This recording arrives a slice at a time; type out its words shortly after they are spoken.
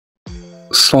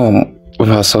Some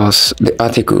versus the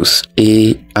articles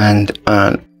a and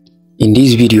an. In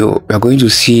this video, we are going to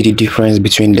see the difference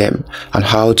between them and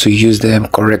how to use them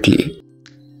correctly.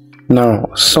 Now,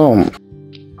 some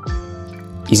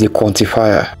is a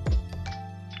quantifier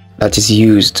that is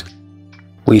used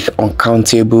with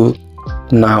uncountable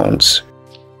nouns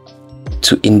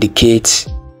to indicate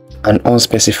an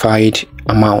unspecified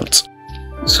amount.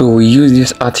 So we use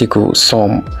this article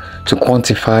some to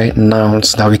quantify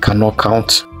nouns that we cannot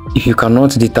count. If you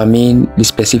cannot determine the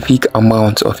specific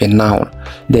amount of a noun,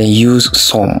 then use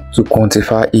some to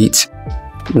quantify it.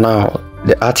 Now,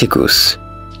 the articles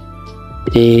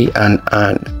a and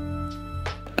an.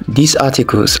 These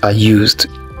articles are used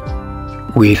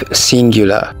with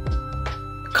singular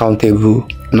countable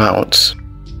nouns.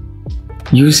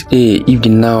 Use a if the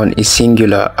noun is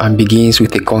singular and begins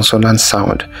with a consonant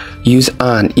sound. Use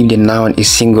an if the noun is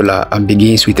singular and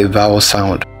begins with a vowel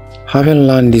sound. Having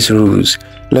learned these rules,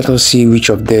 let us see which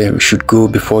of them should go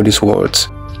before these words.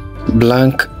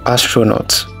 Blank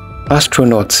astronaut.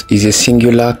 Astronaut is a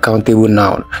singular countable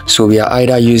noun, so we are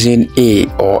either using a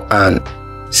or an.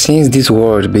 Since this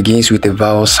word begins with a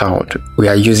vowel sound, we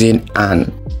are using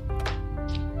an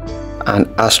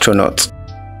astronaut.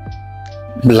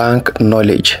 Blank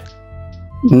knowledge.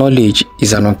 Knowledge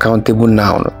is an uncountable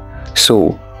noun,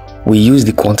 so we use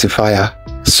the quantifier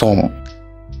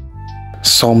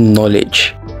some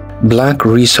knowledge. Blank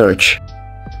research.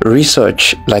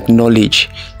 Research, like knowledge,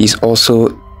 is also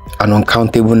an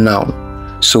uncountable noun,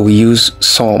 so we use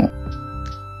some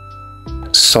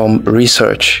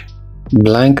research.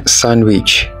 Blank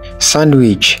sandwich.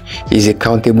 Sandwich is a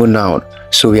countable noun,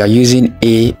 so we are using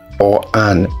a or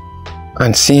an.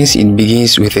 And since it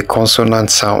begins with a consonant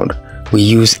sound, we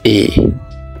use a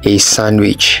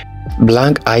sandwich.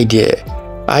 Blank idea.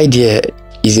 Idea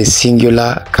is a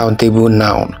singular countable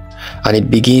noun and it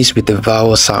begins with a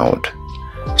vowel sound,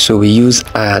 so we use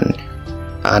an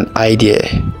idea.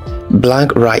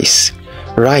 Blank rice.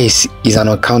 Rice is an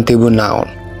uncountable noun,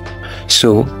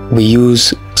 so we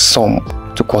use some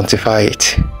to quantify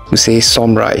it. We say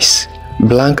some rice.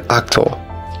 Blank actor.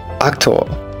 Actor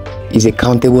is a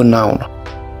countable noun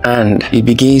and it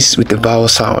begins with a vowel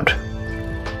sound,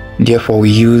 therefore we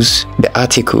use the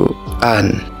article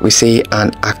an. We say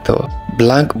an actor.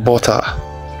 Blank butter.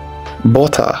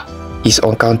 Butter is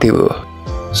uncountable,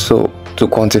 so to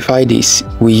quantify this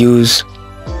we use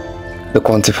the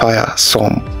quantifier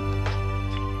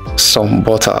some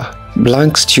butter.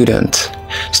 Blank student.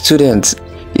 Student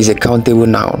is a countable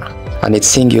noun and it's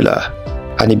singular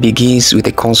and it begins with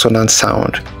a consonant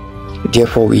sound,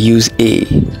 therefore we use a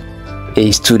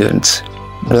student.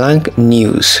 Blank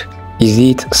news. Is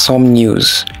it some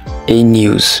news, a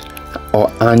news, or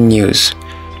an news?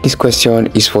 This question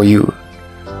is for you.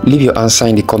 Leave your answer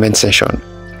in the comment section.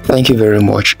 Thank you very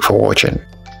much for watching.